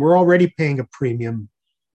 and we're already paying a premium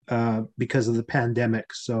because of the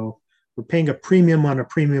pandemic. So we're paying a premium on a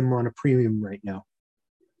premium on a premium right now.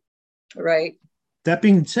 Right. That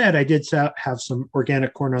being said, I did have some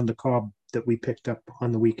organic corn on the cob that we picked up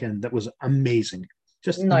on the weekend. That was amazing,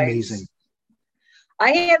 just Nice. amazing.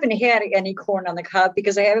 I haven't had any corn on the cob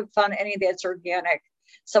because I haven't found any that's organic.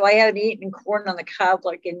 So I haven't eaten corn on the cob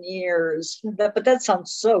like in years. But that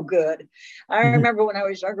sounds so good. I remember when I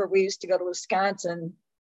was younger, we used to go to Wisconsin,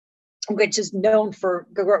 which is known for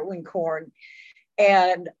growing corn.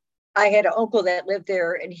 And I had an uncle that lived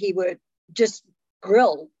there, and he would just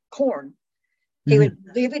grill corn. He would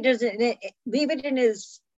leave it in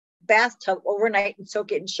his bathtub overnight and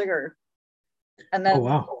soak it in sugar. And then, oh,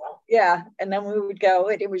 wow. Yeah, and then we would go,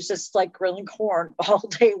 and it was just like grilling corn all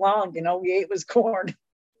day long. We ate was corn.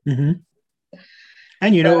 Mm-hmm.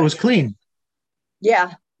 And it was clean.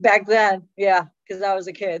 Yeah, back then, yeah, because I was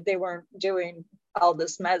a kid. They weren't doing all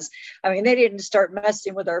this mess. I mean, they didn't start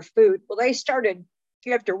messing with our food. Well, they started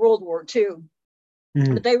after World War II,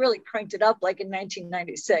 but they really cranked it up like in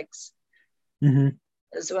 1996.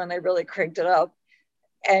 Is when they really cranked it up.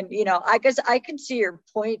 And, I guess I can see your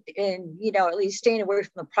point in, at least staying away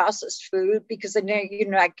from the processed food, because then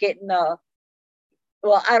you're not getting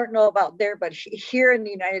well, I don't know about there, but here in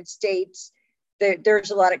the United States,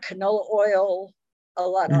 there's a lot of canola oil, a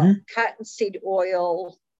lot of cottonseed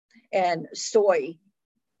oil, and soy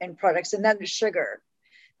and products, and then the sugar.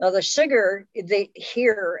 Now the sugar, they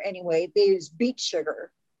use beet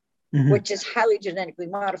sugar, which is highly genetically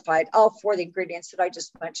modified. All four of the ingredients that I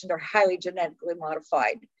just mentioned are highly genetically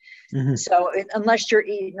modified. So unless you're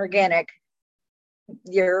eating organic,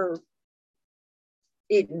 you're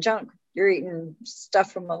eating junk. You're eating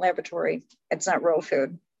stuff from a laboratory. It's not real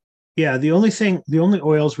food. Yeah, the only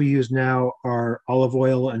oils we use now are olive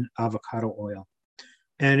oil and avocado oil.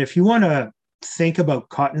 And if you want to think about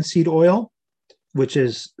cottonseed oil, which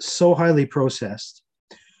is so highly processed,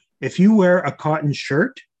 if you wear a cotton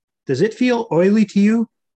shirt, does it feel oily to you?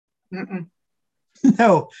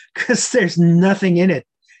 No, because there's nothing in it.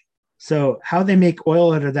 So how they make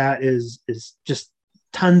oil out of that is just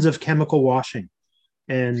tons of chemical washing.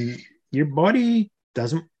 And your body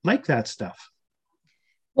doesn't like that stuff.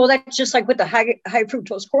 Well, that's just like with the high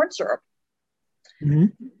fructose corn syrup.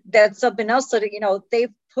 That's something else that,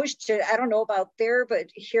 they've pushed it. I don't know about there, but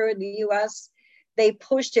here in the US, they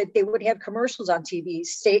pushed it. They would have commercials on TV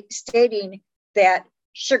stating that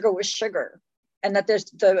sugar was sugar, and that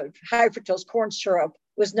the high fructose corn syrup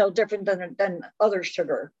was no different than other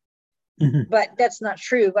sugar. But that's not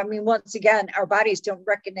true. I mean, once again, our bodies don't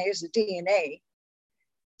recognize the DNA.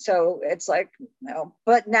 So it's like, no.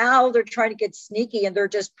 But now they're trying to get sneaky, and they're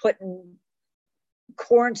just putting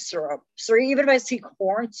corn syrup. So even if I see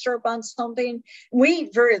corn syrup on something, we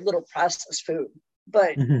eat very little processed food.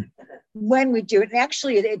 But when we do it, and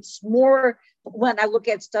actually it's more when I look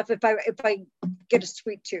at stuff, if I get a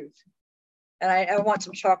sweet tooth and I want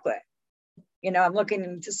some chocolate, I'm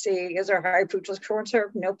looking to see, is there high fructose corn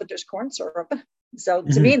syrup? Nope, but there's corn syrup. So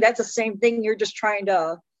to me, that's the same thing. You're just trying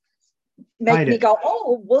to make me go,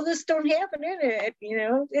 oh, well, this don't happen in it.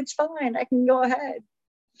 It's fine. I can go ahead.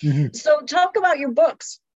 So talk about your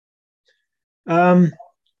books.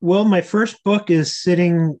 Well, my first book is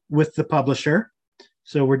sitting with the publisher.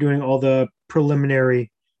 So we're doing all the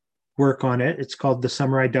preliminary work on it. It's called The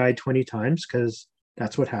Summer I Died 20 Times, because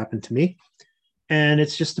that's what happened to me. And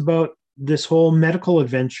it's just about this whole medical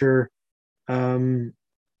adventure and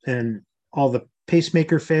all the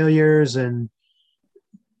pacemaker failures and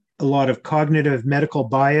a lot of cognitive medical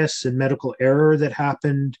bias and medical error that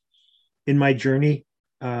happened in my journey,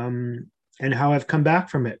 and how I've come back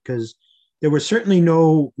from it, because there was certainly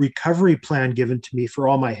no recovery plan given to me for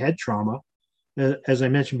all my head trauma. as I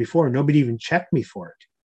mentioned before, nobody even checked me for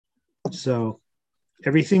it. So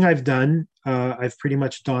everything I've done, I've pretty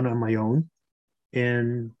much done on my own.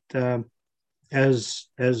 And as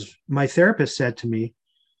my therapist said to me,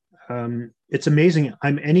 it's amazing.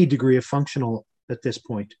 I'm any degree of functional at this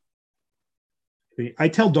point. I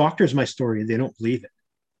tell doctors my story, they don't believe it.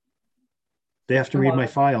 They have to read my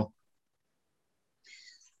file.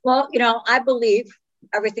 Well, I believe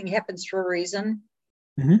everything happens for a reason.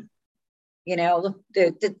 Mm-hmm.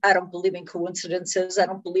 I don't believe in coincidences. I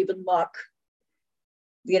don't believe in luck.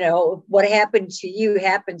 What happened to you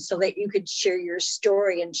happened so that you could share your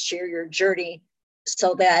story and share your journey,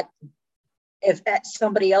 so that if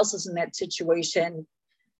somebody else is in that situation,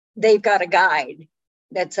 they've got a guide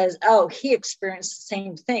that says, oh, he experienced the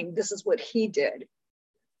same thing. This is what he did.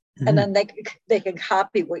 Mm-hmm. And then they can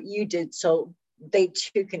copy what you did so they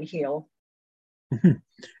too can heal. Mm-hmm.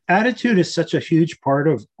 Attitude is such a huge part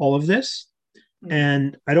of all of this. Mm-hmm.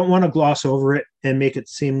 And I don't want to gloss over it and make it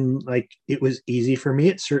seem like it was easy for me.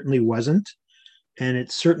 It certainly wasn't. And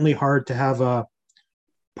it's certainly hard to have a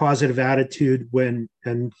positive attitude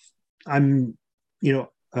and I'm,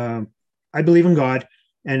 I believe in God,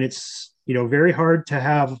 and it's, very hard to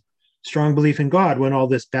have strong belief in God when all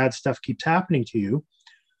this bad stuff keeps happening to you.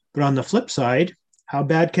 But on the flip side, how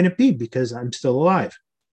bad can it be? Because I'm still alive.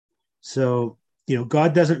 So,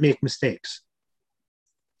 God doesn't make mistakes.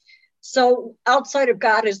 So outside of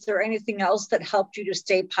God, is there anything else that helped you to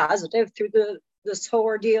stay positive through this whole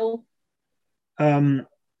ordeal?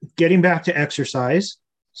 Getting back to exercise.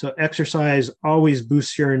 So exercise always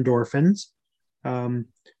boosts your endorphins. And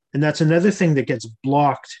that's another thing that gets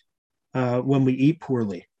blocked when we eat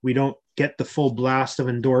poorly. We don't get the full blast of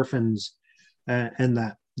endorphins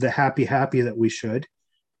and the happy that we should.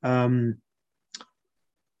 And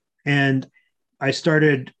I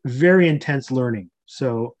started very intense learning.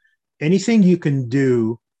 So anything you can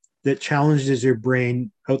do that challenges your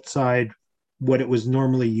brain outside what it was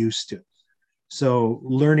normally used to. So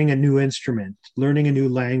learning a new instrument, learning a new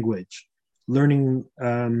language, learning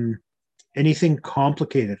anything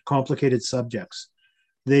complicated subjects.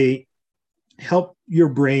 They help your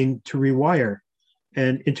brain to rewire.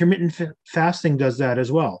 And intermittent fasting does that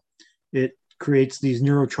as well. It creates these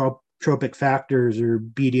neurotropic factors, or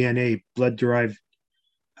BDNA, blood-derived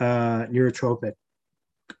neurotropic.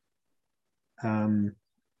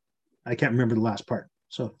 I can't remember the last part.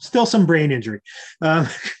 So still some brain injury.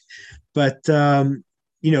 But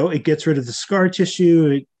it gets rid of the scar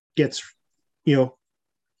tissue. It gets,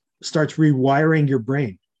 starts rewiring your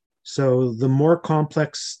brain. So the more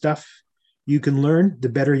complex stuff you can learn, the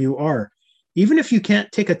better you are. Even if you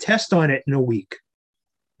can't take a test on it in a week,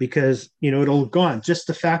 because, it'll have gone. Just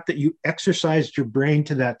the fact that you exercised your brain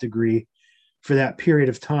to that degree for that period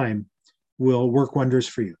of time will work wonders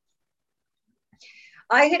for you.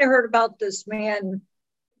 I had heard about this man.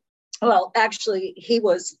 Well, actually, he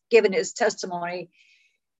was given his testimony.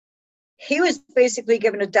 He was basically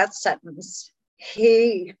given a death sentence.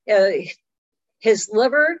 His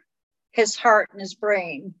liver, his heart, and his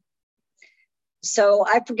brain. So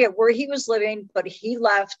I forget where he was living, but he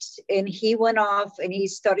left and he went off and he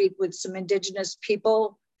studied with some indigenous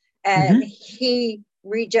people, and he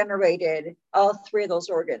regenerated all three of those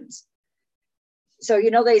organs. So,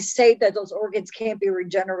 they say that those organs can't be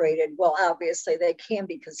regenerated. Well, obviously they can,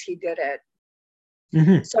 because he did it.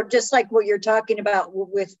 Mm-hmm. So just like what you're talking about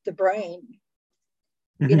with the brain,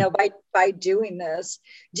 by doing this,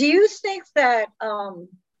 do you think that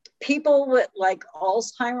people with like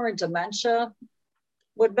Alzheimer and dementia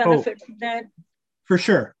would benefit from that? For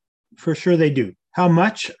sure they do. How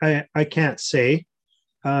much, I can't say.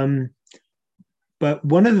 But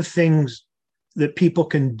one of the things that people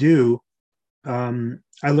can do,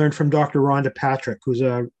 I learned from Dr. Rhonda Patrick, who's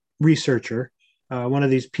a researcher, one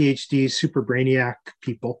of these PhD super brainiac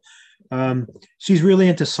people. She's really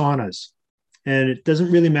into saunas, and it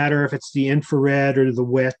doesn't really matter if it's the infrared or the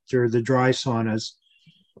wet or the dry saunas.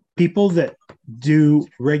 People that do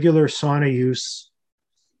regular sauna use,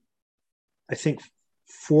 I think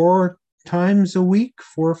 4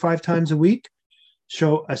 or 5 times a week,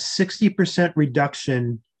 show a 60%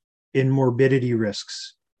 reduction in morbidity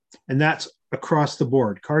risks. And that's across the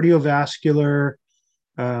board: cardiovascular,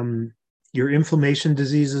 your inflammation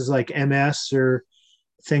diseases like MS or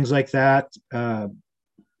things like that,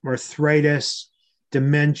 arthritis,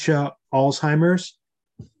 dementia, Alzheimer's.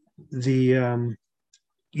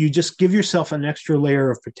 You just give yourself an extra layer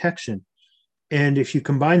of protection. And if you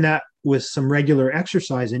combine that with some regular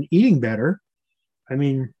exercise and eating better, I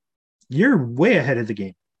mean, you're way ahead of the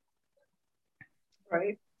game.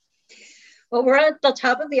 Right. Well, we're at the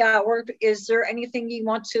top of the hour. Is there anything you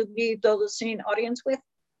want to leave the listening audience with?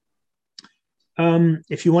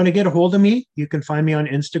 If you want to get a hold of me, you can find me on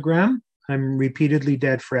Instagram. I'm repeatedly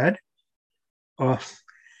dead Fred. Uh,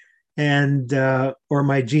 and or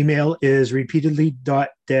my Gmail is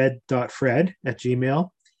repeatedly.dead.fred@gmail.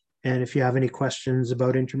 And if you have any questions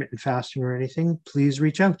about intermittent fasting or anything, please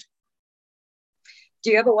reach out.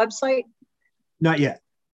 Do you have a website? Not yet.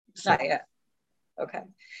 So. Not yet. Okay.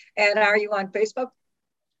 And are you on Facebook?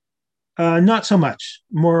 Not so much.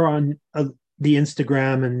 More on the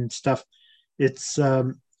Instagram and stuff. It's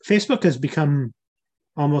Facebook has become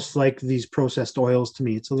almost like these processed oils to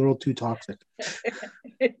me. It's a little too toxic.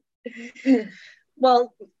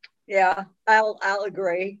 Well, yeah, I'll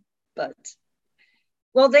agree. But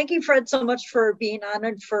well, thank you, Fred, so much for being on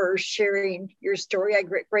and for sharing your story. I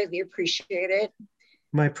greatly appreciate it.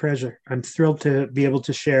 My pleasure. I'm thrilled to be able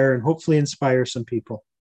to share and hopefully inspire some people.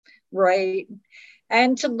 Right.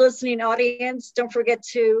 And to the listening audience, don't forget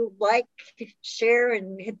to like, share,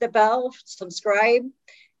 and hit the bell, subscribe.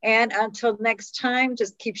 And until next time,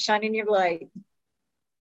 just keep shining your light.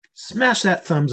 Smash that thumbs